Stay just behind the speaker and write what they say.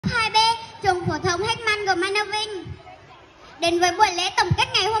trường phổ thông Heckman Gmina Vinh. Đến với buổi lễ tổng kết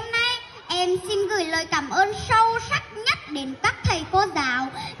ngày hôm nay, em xin gửi lời cảm ơn sâu sắc nhất đến các thầy cô giáo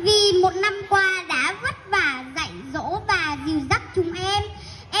vì một năm qua đã vất vả dạy dỗ và dìu dắt chúng em.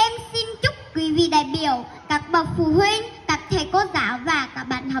 Em xin chúc quý vị đại biểu, các bậc phụ huynh, các thầy cô giáo và các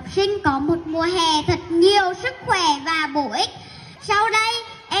bạn học sinh có một mùa hè thật nhiều sức khỏe và bổ ích. Sau đây,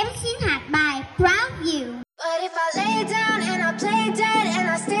 em xin hát bài Pround You. But if I lay down and I play dead and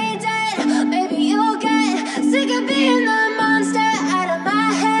I stay dead, maybe you'll get sick of being the monster out of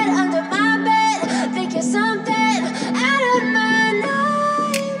my head, under my bed. Think you're something out of my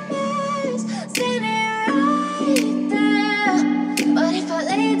nightmares, standing right there. But if I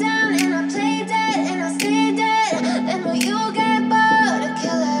lay down and I play dead and I stay dead, then will you get bored of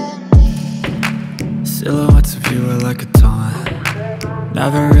killing me? Silhouettes of you are like a taunt.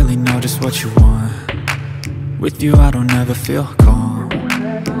 Never really know just what you want. With you I don't ever feel calm.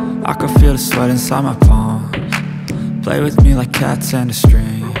 I can feel the sweat inside my palms. Play with me like cats and a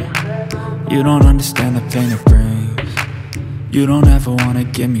string. You don't understand the pain it brings. You don't ever wanna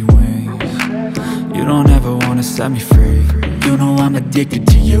give me wings. You don't ever wanna set me free. You know I'm addicted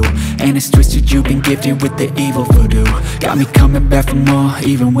to you, and it's twisted, you've been gifted with the evil voodoo. Got me coming back for more,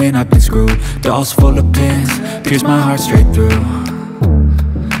 even when I've been screwed. Dolls full of pins, pierce my heart straight through.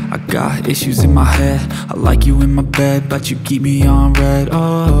 I got issues in my head, I like you in my bed, but you keep me on red.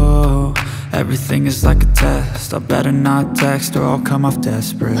 Oh, everything is like a test, I better not text or I'll come off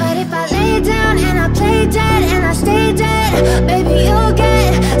desperate. But if I lay down and I play dead and I stay dead, baby you'll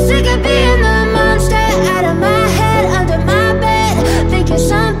get sick of being the monster out of my head, under my bed. Think you're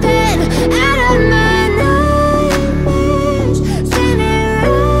something out of my nightmares, standing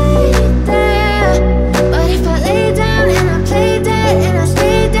right there. But if I lay down and I play dead and I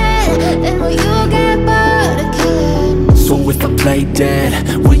stay dead, then will you get bored of killing me? So if I play dead,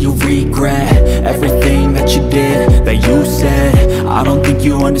 will you regret everything that you did, that you said? I don't think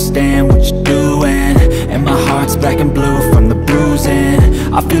you understand what you're doing, and my heart's black and blue from the bruising.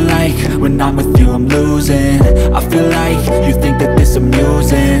 I feel like when I'm with you I'm losing. I feel like you think that this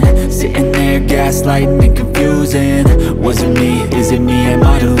amusing, sitting there gaslighting and confusing. Was it me? Is it me? Am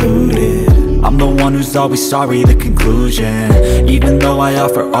I deluded? I'm the one who's always sorry, the conclusion, even though I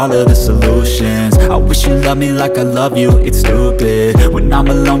offer all of the solutions. I wish you loved me like I love you, it's stupid. When I'm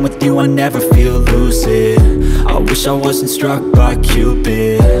alone with you I never feel lucid. I wish I wasn't struck by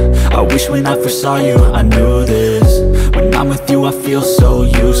Cupid. I wish when I first saw you I knew this. When I'm with you I feel so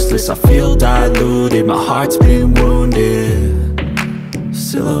useless, I feel diluted, my heart's been wounded.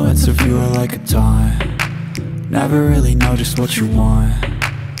 Silhouettes of you are like a taunt. Never really know just what you want.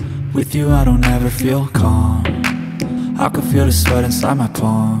 With you I don't ever feel calm. I can feel the sweat inside my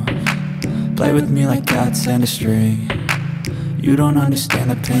palms. Play with me like cats and a string. You don't understand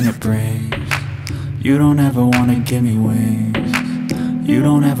the pain it brings. You don't ever wanna give me wings. You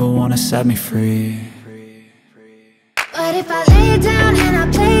don't ever wanna set me free. But if I lay down